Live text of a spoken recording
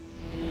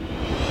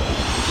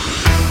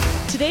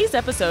Today's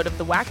episode of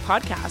the WAC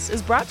podcast is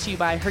brought to you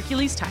by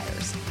Hercules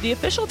Tires, the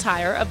official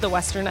tire of the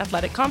Western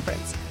Athletic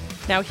Conference.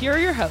 Now here are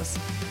your hosts,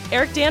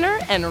 Eric Danner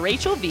and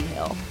Rachel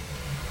Vigil.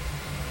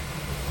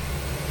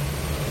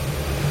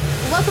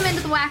 Welcome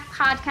into the WAC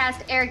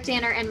podcast. Eric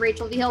Danner and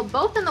Rachel Vigil,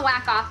 both in the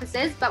WAC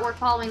offices, but we're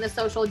following the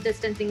social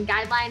distancing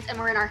guidelines and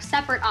we're in our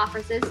separate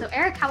offices. So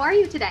Eric, how are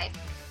you today?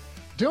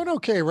 Doing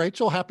okay,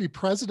 Rachel. Happy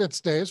President's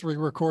Day as we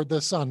record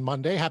this on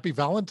Monday. Happy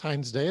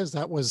Valentine's Day as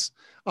that was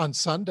on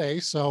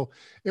Sunday. So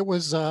it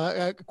was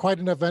quite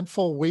an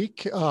eventful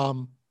week.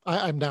 I'm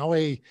now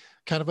a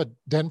kind of a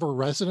Denver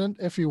resident,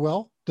 if you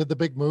will. Did the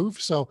big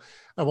move. So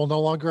I will no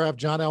longer have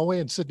John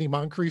Elway and Sydney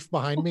Moncrief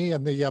behind me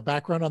in the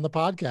background on the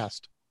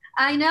podcast.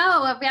 I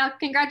know. Yeah,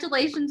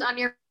 congratulations on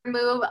your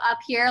move up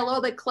here, a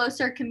little bit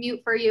closer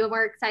commute for you.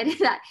 We're excited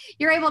that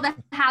you're able to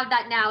have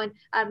that now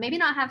and maybe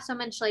not have so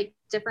much like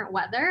different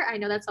weather. I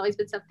know that's always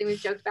been something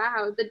we've joked about,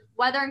 how the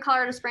weather in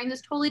Colorado Springs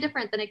is totally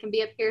different than it can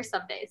be up here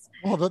some days.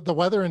 Well, the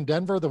weather in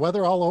Denver, the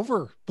weather all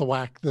over the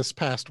WAC this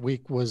past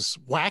week was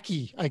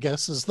wacky, I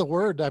guess is the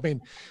word. I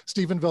mean,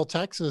 Stephenville,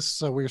 Texas,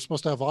 we were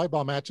supposed to have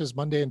volleyball matches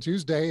Monday and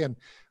Tuesday, and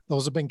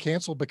those have been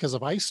canceled because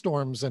of ice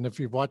storms. And if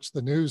you've watched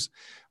the news,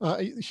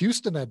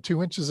 Houston had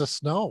 2 inches of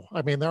snow.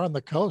 I mean, they're on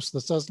the coast.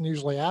 This doesn't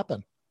usually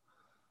happen.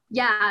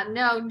 Yeah,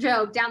 no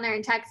joke down there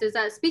in Texas.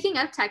 Speaking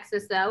of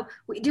Texas, though,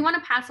 we do want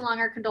to pass along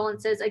our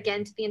condolences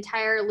again to the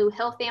entire Lou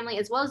Hill family,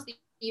 as well as the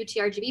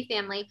UTRGV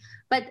family.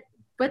 But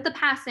with the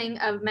passing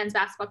of men's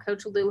basketball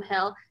coach Lou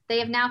Hill, they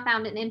have now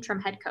found an interim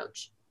head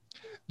coach.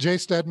 Jay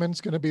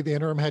Stedman's going to be the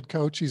interim head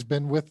coach. He's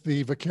been with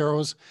the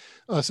Vaqueros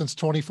since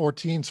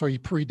 2014, so he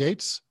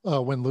predates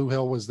when Lou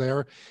Hill was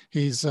there.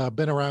 He's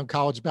been around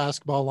college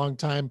basketball a long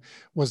time,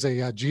 was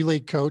a G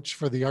League coach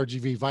for the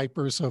RGV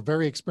Vipers, so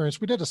very experienced.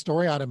 We did a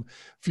story on him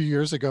a few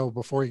years ago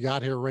before he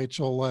got here,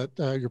 Rachel.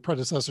 Your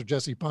predecessor,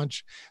 Jesse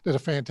Punch, did a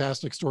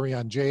fantastic story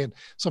on Jay and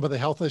some of the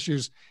health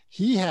issues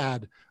he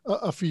had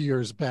a few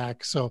years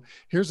back. So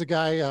here's a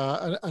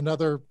guy,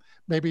 another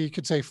maybe you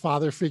could say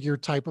father figure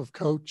type of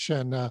coach,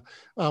 and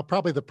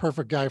probably the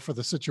perfect guy for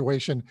the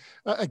situation.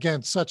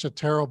 Again, such a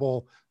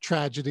terrible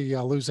tragedy,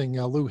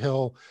 losing Lou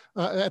Hill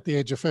at the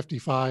age of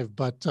 55.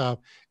 But,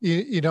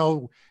 you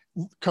know,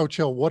 Coach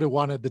Hill would have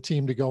wanted the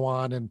team to go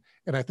on. And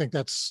I think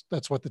that's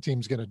what the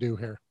team's going to do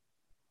here.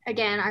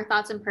 Again, our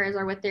thoughts and prayers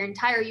are with their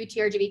entire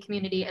UTRGV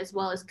community, as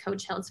well as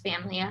Coach Hill's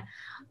family.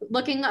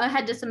 Looking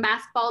ahead to some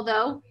basketball,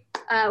 though,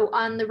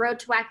 on the road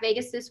to WAC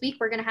Vegas this week,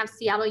 we're going to have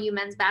Seattle U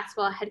men's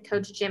basketball head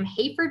coach Jim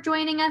Hayford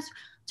joining us.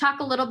 Talk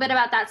a little bit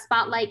about that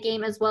spotlight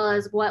game, as well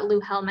as what Lou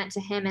Hill meant to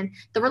him and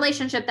the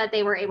relationship that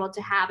they were able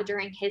to have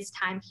during his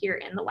time here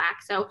in the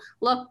WAC. So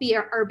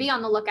be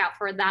on the lookout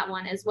for that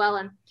one as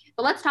well.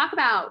 But let's talk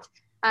about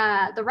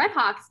the Red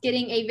Hawks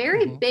getting a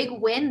very big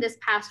win this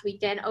past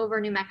weekend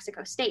over New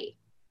Mexico State.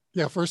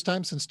 Yeah, first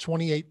time since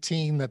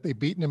 2018 that they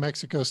beat New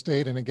Mexico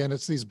State. And again,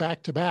 it's these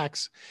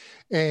back-to-backs.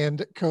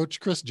 And Coach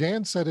Chris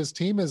Jan said his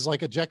team is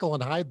like a Jekyll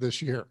and Hyde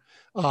this year.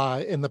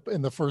 In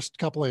the first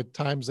couple of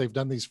times they've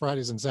done these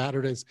Fridays and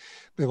Saturdays,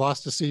 they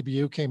lost to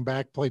CBU, came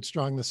back, played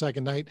strong the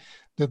second night,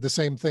 did the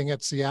same thing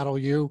at Seattle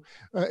U.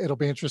 It'll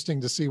be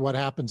interesting to see what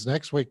happens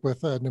next week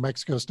with New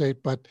Mexico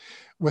State. But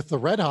with the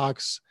Red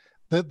Hawks,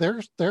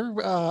 they're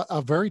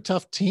a very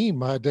tough team.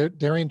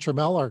 Darian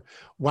Trammell, our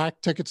WAC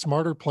Ticket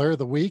Smarter Player of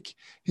the Week.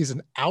 He's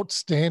an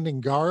outstanding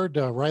guard.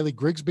 Riley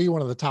Grigsby,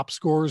 one of the top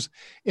scorers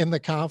in the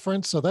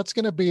conference. So that's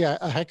going to be a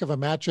heck of a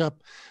matchup,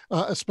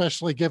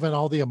 especially given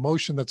all the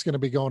emotion that's going to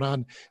be going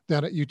on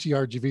down at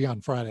UTRGV on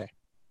Friday.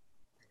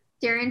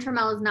 Darian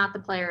Trammell is not the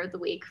Player of the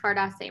Week.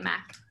 Fardas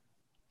Mac.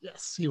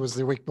 Yes, he was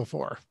the week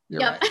before.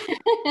 You're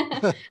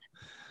right.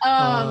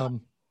 I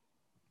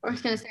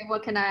was going to say,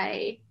 what can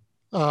I...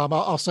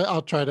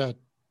 I'll try to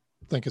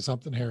think of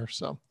something here.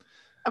 So,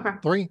 okay.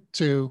 3,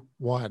 2,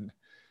 1.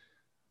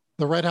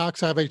 The Red Hawks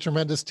have a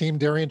tremendous team.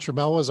 Darian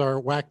Trammell was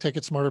our WAC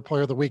Ticket Smarter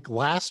Player of the Week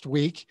last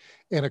week.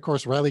 And of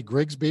course, Riley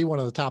Grigsby, one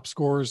of the top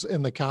scorers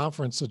in the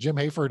conference. So Jim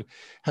Hayford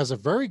has a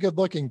very good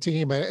looking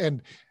team.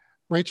 And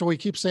Rachel, we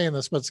keep saying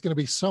this, but it's going to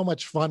be so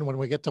much fun when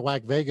we get to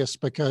WAC Vegas,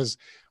 because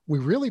we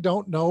really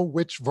don't know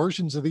which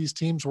versions of these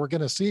teams we're going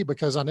to see,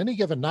 because on any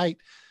given night,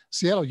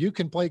 Seattle U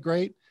can play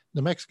great.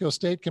 New Mexico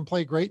State can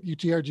play great.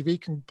 UTRGV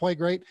can play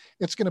great.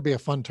 It's going to be a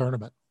fun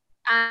tournament.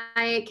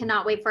 I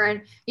cannot wait for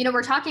it. You know,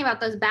 we're talking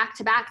about those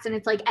back-to-backs, and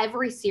it's like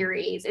every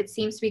series, it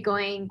seems to be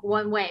going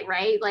one way,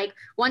 right? Like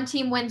one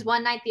team wins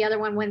one night, the other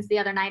one wins the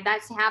other night.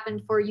 That's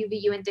happened for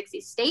UVU and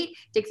Dixie State.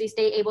 Dixie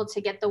State able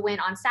to get the win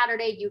on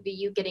Saturday,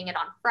 UVU getting it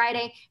on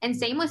Friday. And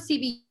same with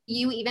CBU,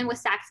 even with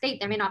Sac State.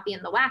 They may not be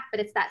in the WAC,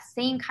 but it's that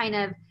same kind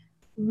of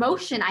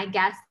motion, I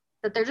guess,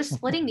 that they're just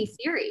splitting these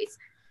series.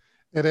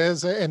 It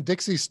is. And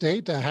Dixie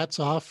State, hats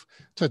off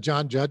to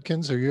John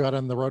Judkins, who you had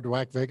on the road to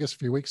WAC Vegas a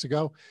few weeks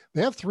ago.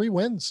 They have 3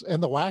 wins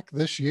in the WAC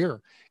this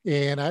year.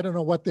 And I don't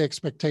know what the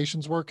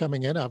expectations were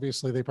coming in.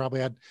 Obviously, they probably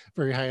had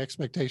very high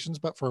expectations,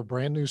 but for a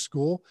brand new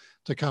school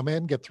to come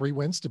in, get 3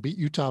 wins to beat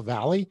Utah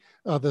Valley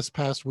this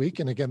past week.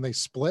 And again, they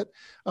split.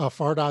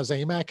 Fardaws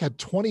Aimaq had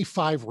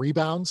 25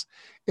 rebounds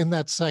in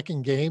that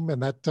second game,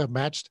 and that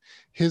matched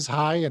his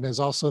high and is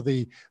also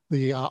the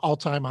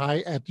all-time high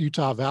at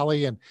Utah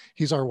Valley. And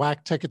he's our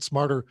WAC Ticket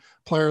Smarter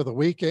Player of the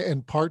Week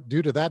in part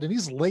due to that. And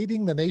he's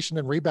leading the nation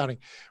in rebounding.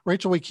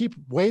 Rachel, we keep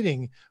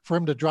waiting for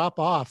him to drop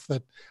off.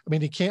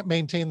 He can't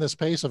maintain this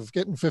pace of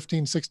getting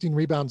 15, 16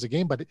 rebounds a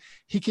game, but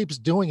he keeps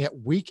doing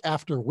it week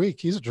after week.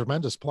 He's a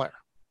tremendous player.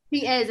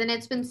 He is, and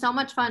it's been so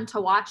much fun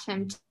to watch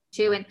him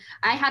too. And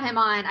I had him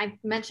on, I've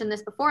mentioned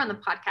this before on the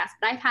podcast,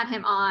 but I've had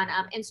him on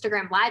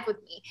Instagram Live with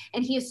me.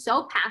 And he is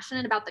so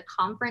passionate about the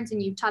conference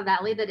in Utah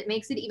Valley that it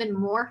makes it even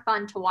more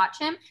fun to watch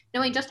him,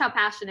 knowing just how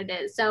passionate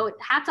it is. So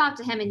hats off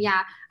to him. And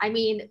yeah,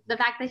 the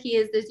fact that he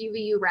is this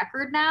UVU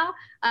record now,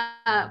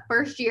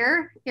 first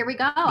year, here we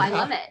go. Yeah. I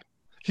love it.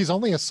 He's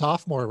only a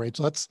sophomore,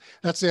 Rachel.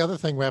 That's the other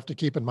thing we have to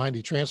keep in mind.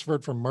 He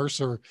transferred from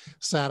Mercer,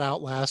 sat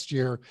out last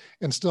year,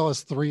 and still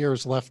has 3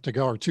 years left to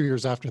go, or 2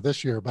 years after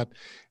this year. But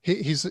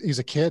he's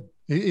a kid.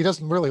 He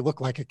doesn't really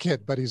look like a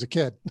kid, but he's a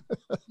kid.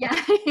 Yeah,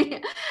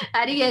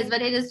 that he is.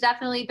 But it has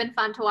definitely been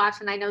fun to watch,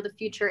 and I know the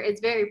future is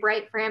very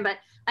bright for him. But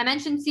I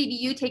mentioned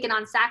CBU taking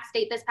on Sac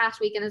State this past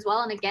weekend as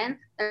well. And again,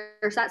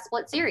 there's that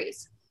split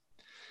series.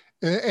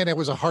 And it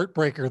was a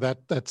heartbreaker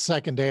that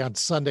second day on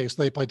Sunday.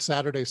 So they played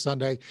Saturday,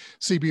 Sunday.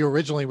 CBU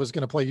originally was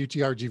going to play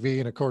UTRGV.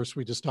 And of course,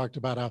 we just talked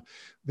about how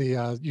the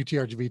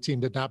UTRGV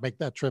team did not make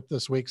that trip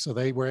this week. So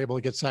they were able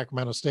to get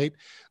Sacramento State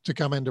to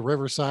come into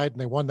Riverside.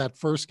 And they won that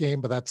first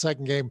game. But that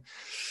second game,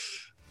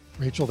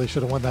 Rachel, they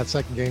should have won that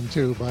second game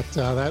too. But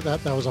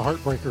that was a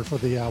heartbreaker for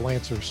the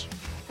Lancers.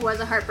 It was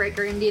a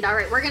heartbreaker indeed. All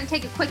right, we're going to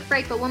take a quick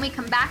break. But when we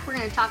come back, we're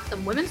going to talk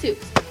some women's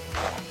hoops.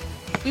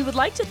 We would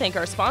like to thank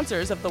our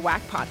sponsors of the WAC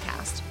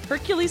podcast,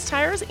 Hercules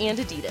Tires and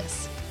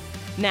Adidas.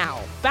 Now,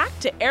 back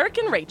to Eric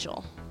and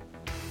Rachel.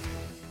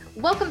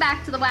 Welcome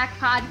back to the WAC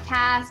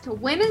podcast.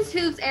 Women's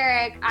hoops,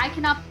 Eric. I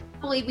cannot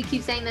believe we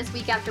keep saying this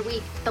week after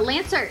week. The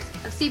Lancers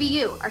of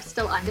CBU are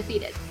still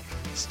undefeated.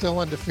 Still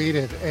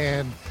undefeated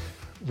and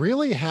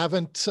really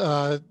haven't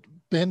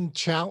been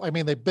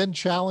challenged. They've been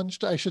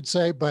challenged, I should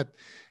say, but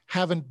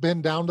haven't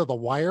been down to the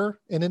wire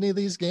in any of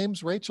these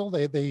games, Rachel.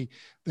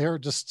 They're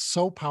just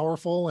so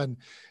powerful and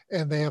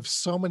they have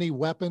so many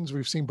weapons.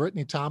 We've seen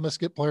Brittany Thomas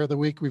get Player of the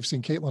Week. We've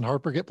seen Caitlin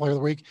Harper get Player of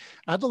the Week.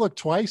 I had to look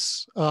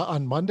twice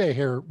on Monday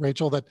here,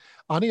 Rachel, that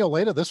Ani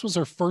Oleda, this was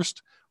her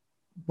first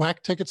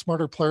WAC Ticket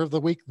Smarter Player of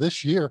the Week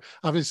this year.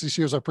 Obviously,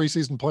 she was our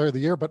preseason Player of the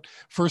Year, but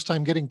first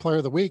time getting Player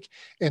of the Week.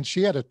 And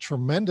she had a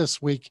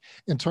tremendous week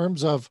in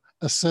terms of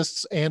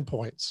assists and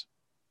points.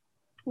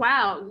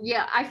 Wow.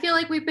 Yeah. I feel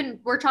like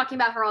we're talking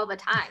about her all the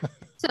time.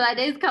 So that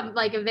is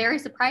very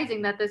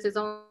surprising that this is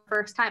only the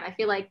first time. I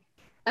feel like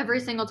every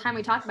single time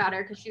we talk about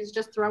her, because she's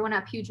just throwing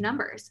up huge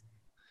numbers.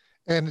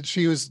 And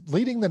she was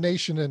leading the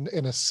nation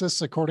in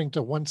assists, according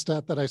to one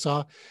stat that I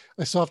saw.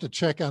 I still have to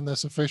check on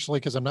this officially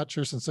because I'm not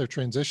sure, since they're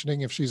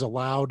transitioning, if she's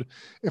allowed,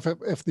 if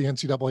the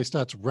NCAA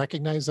stats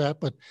recognize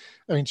that. But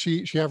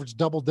she averaged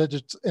double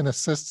digits in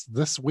assists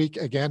this week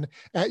again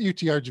at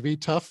UTRGV.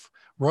 Tough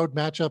road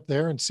matchup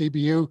there, and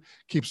CBU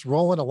keeps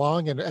rolling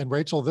along. And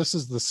Rachel, this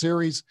is the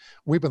series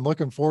we've been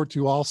looking forward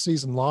to all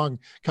season long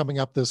coming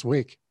up this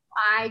week.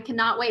 I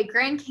cannot wait.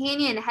 Grand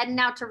Canyon heading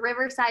out to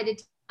Riverside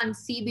to on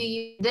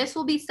CBU. This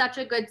will be such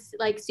a good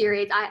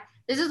series.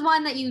 This is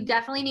one that you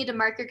definitely need to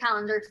mark your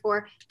calendars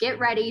for. Get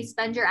ready,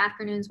 spend your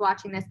afternoons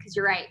watching this, because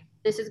you're right.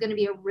 This is going to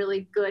be a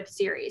really good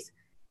series.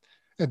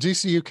 And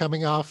GCU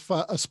coming off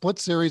a split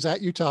series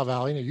at Utah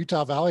Valley.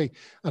 Utah Valley,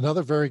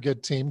 another very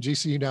good team.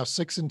 GCU now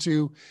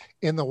 6-2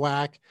 in the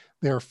WAC.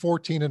 They're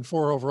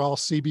 14-4 overall.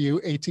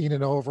 CBU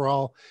 18-0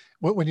 overall.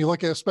 When you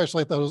look at,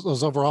 especially at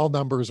those overall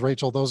numbers,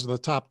 Rachel, those are the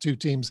top 2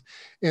 teams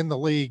in the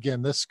league,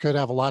 and this could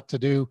have a lot to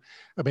do.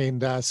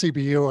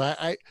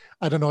 CBU,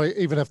 I don't know,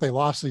 even if they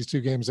lost these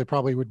 2 games, they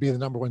probably would be the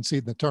number 1 seed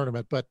in the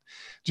tournament. But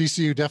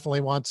GCU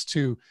definitely wants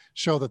to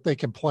show that they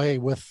can play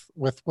with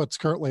what's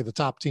currently the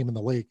top team in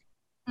the league.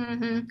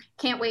 Mm-hmm.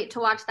 Can't wait to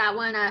watch that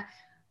one. A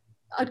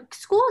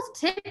school is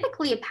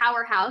typically a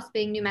powerhouse,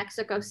 being New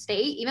Mexico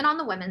State, even on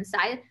the women's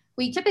side.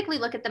 We typically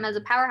look at them as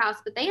a powerhouse,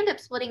 but they end up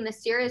splitting the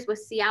series with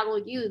Seattle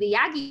U. The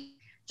Aggies,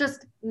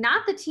 just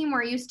not the team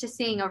we're used to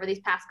seeing over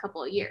these past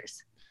couple of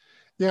years.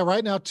 Yeah,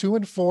 right now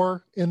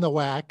 2-4 in the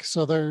WAC.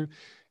 So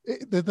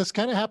this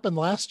kind of happened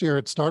last year.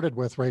 It started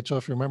with, Rachel,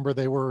 if you remember,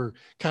 they were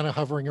kind of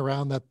hovering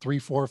around that 3,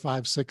 4,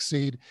 5, 6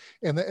 seed.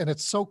 And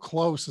it's so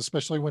close,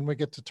 especially when we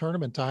get to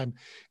tournament time.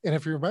 And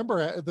if you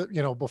remember,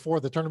 before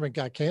the tournament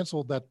got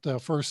canceled,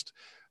 that first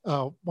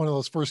one of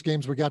those first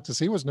games we got to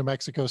see was New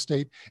Mexico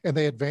State, and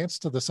they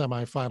advanced to the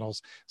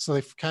semifinals. So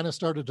they've kind of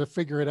started to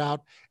figure it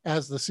out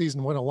as the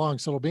season went along.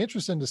 So it'll be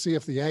interesting to see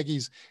if the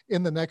Aggies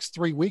in the next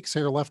 3 weeks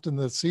here left in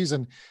the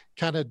season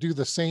kind of do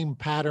the same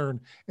pattern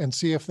and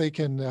see if they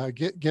can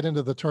get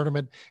into the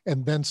tournament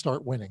and then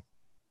start winning.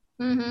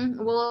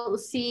 We'll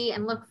see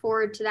and look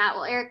forward to that.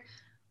 Well, Eric,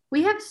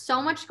 we have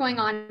so much going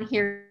on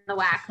here in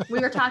the WAC. We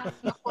were talking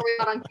before we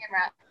got on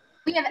camera.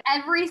 We have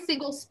every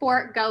single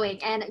sport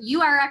going, and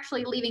you are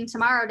actually leaving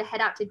tomorrow to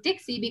head out to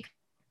Dixie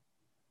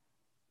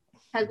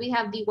because we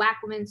have the WAC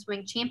Women's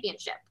Swim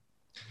Championship.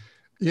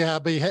 Yeah,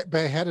 be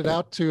headed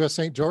out to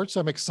St. George.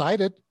 So I'm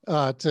excited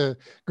to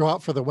go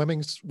out for the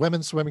women's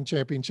swimming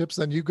championships.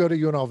 Then you go to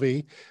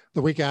UNLV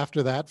the week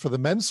after that for the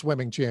men's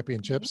swimming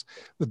championships.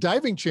 The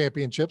diving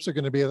championships are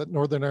going to be at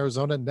Northern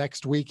Arizona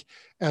next week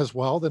as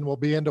well. Then we'll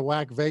be into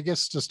WAC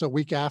Vegas just a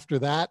week after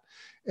that.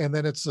 And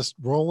then it's just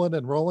rolling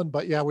and rolling.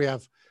 But yeah, we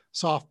have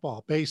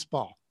softball,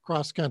 baseball,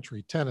 cross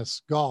country,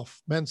 tennis,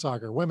 golf, men's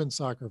soccer, women's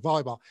soccer,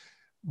 volleyball,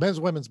 men's,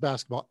 women's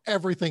basketball.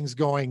 Everything's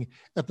going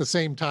at the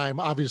same time,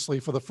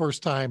 obviously for the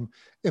first time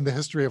in the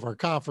history of our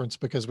conference,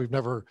 because we've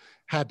never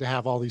had to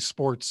have all these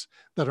sports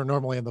that are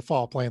normally in the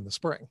fall play in the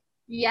spring.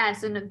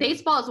 Yes, and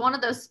baseball is one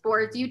of those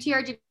sports.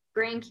 UTRGV,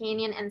 Grand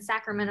Canyon, and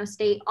Sacramento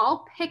State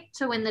all picked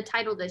to win the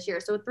title this year.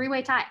 So a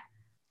three-way tie.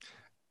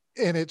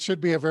 And it should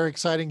be a very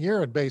exciting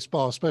year in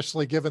baseball,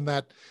 especially given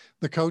that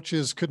the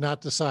coaches could not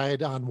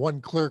decide on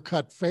one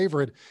clear-cut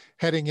favorite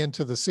heading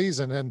into the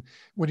season. And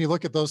when you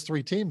look at those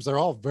three teams, they're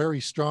all very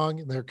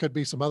strong, and there could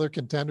be some other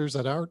contenders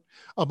that aren't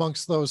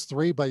amongst those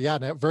three. But yeah,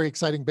 a very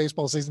exciting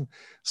baseball season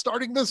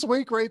starting this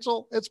week,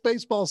 Rachel. It's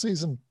baseball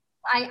season.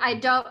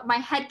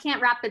 My head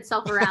can't wrap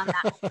itself around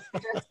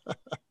that.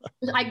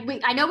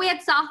 I know we had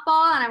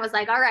softball, and I was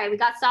like, all right, we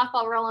got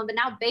softball rolling, but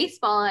now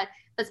baseball.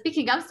 But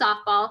speaking of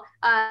softball,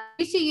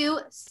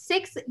 GCU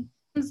 6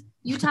 games,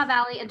 Utah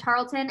Valley and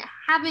Tarleton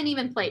haven't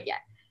even played yet.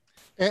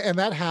 And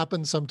that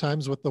happens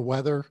sometimes with the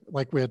weather,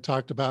 like we had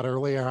talked about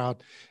earlier.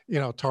 Out,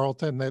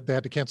 Tarleton, they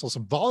had to cancel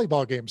some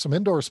volleyball games, some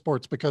indoor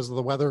sports because of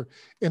the weather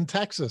in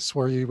Texas,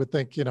 where you would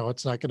think,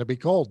 it's not going to be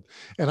cold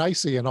and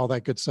icy and all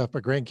that good stuff.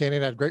 But Grand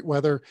Canyon had great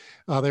weather.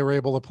 They were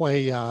able to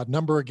play a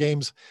number of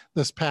games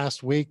this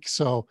past week.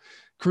 So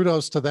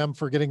kudos to them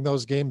for getting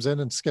those games in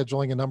and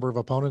scheduling a number of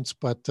opponents.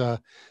 But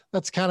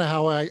that's kind of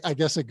how I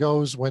guess it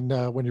goes when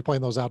you're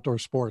playing those outdoor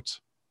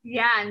sports.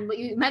 Yeah, and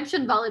you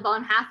mentioned volleyball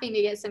and having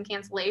to get some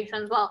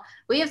cancellations. Well,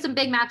 we have some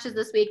big matches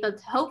this week, but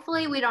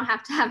hopefully we don't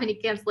have to have any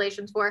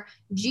cancellations for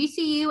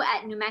GCU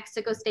at New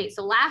Mexico State.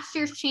 So last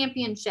year's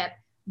championship,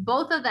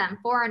 both of them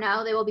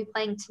 4-0. They will be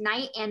playing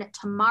tonight and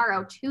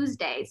tomorrow,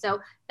 Tuesday. So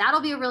that'll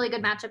be a really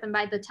good matchup. And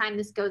by the time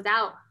this goes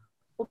out,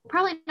 we'll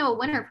probably know a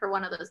winner for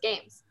one of those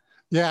games.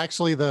 Yeah,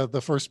 actually,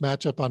 the first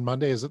matchup on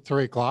Monday is at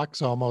 3:00,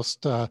 so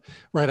almost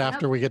right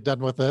after we get done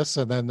with this,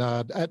 and then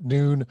at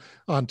noon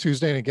on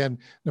Tuesday. And again,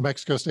 New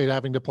Mexico State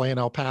having to play in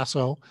El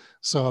Paso,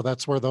 so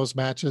that's where those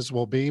matches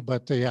will be.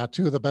 But yeah,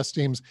 two of the best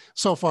teams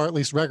so far, at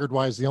least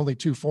record-wise, the only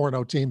two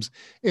 4-0 teams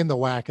in the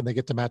WAC, and they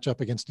get to match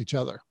up against each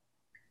other.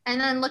 And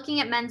then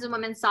looking at men's and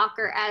women's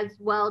soccer as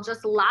well,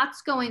 just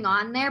lots going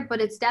on there, but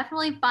it's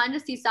definitely fun to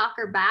see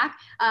soccer back.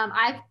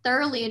 I've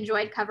thoroughly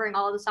enjoyed covering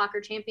all of the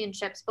soccer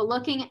championships, but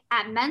looking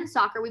at men's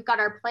soccer, we've got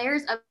our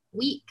players of the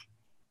week.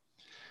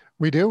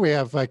 We do. We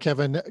have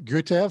Kevin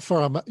Gutev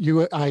from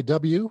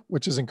UIW,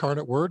 which is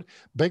Incarnate Word.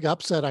 Big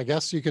upset, I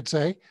guess you could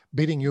say,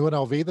 beating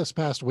UNLV this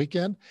past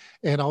weekend.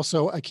 And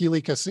also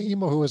Akili Kasim,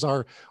 who is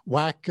our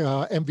WAC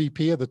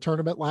MVP of the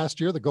tournament last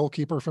year, the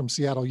goalkeeper from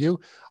Seattle U,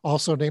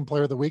 also named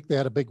Player of the Week. They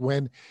had a big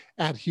win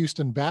at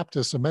Houston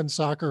Baptist. So men's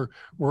soccer,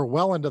 we're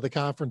well into the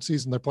conference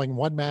season. They're playing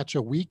one match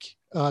a week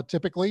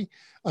typically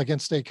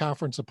against a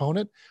conference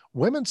opponent.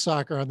 Women's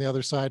soccer on the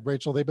other side,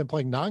 Rachel, they've been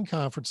playing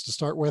non-conference to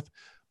start with,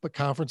 but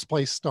conference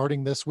play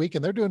starting this week.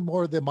 And they're doing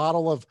more of the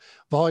model of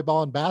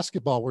volleyball and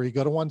basketball, where you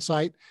go to one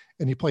site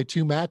and you play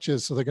two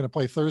matches. So they're going to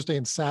play Thursday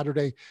and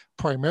Saturday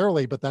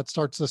primarily, but that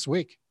starts this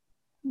week.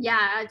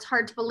 Yeah, it's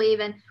hard to believe.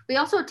 And we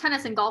also have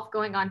tennis and golf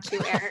going on too,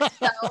 Eric.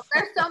 So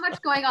there's so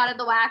much going on at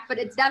the WAC, but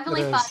it's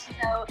definitely fun.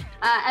 So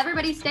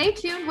everybody stay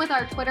tuned with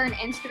our Twitter and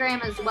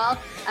Instagram as well.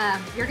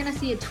 You're going to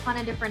see a ton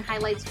of different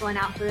highlights going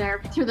out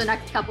through the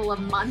next couple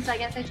of months, I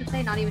guess I should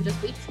say, not even just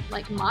weeks,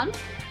 like months.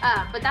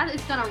 But that is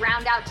going to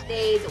round out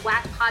today's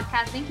WAC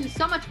podcast. Thank you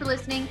so much for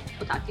listening.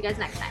 We'll talk to you guys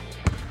next time.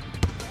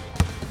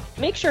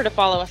 Make sure to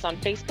follow us on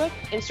Facebook,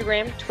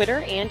 Instagram, Twitter,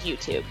 and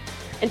YouTube.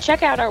 And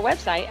check out our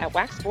website at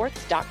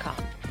wacsports.com.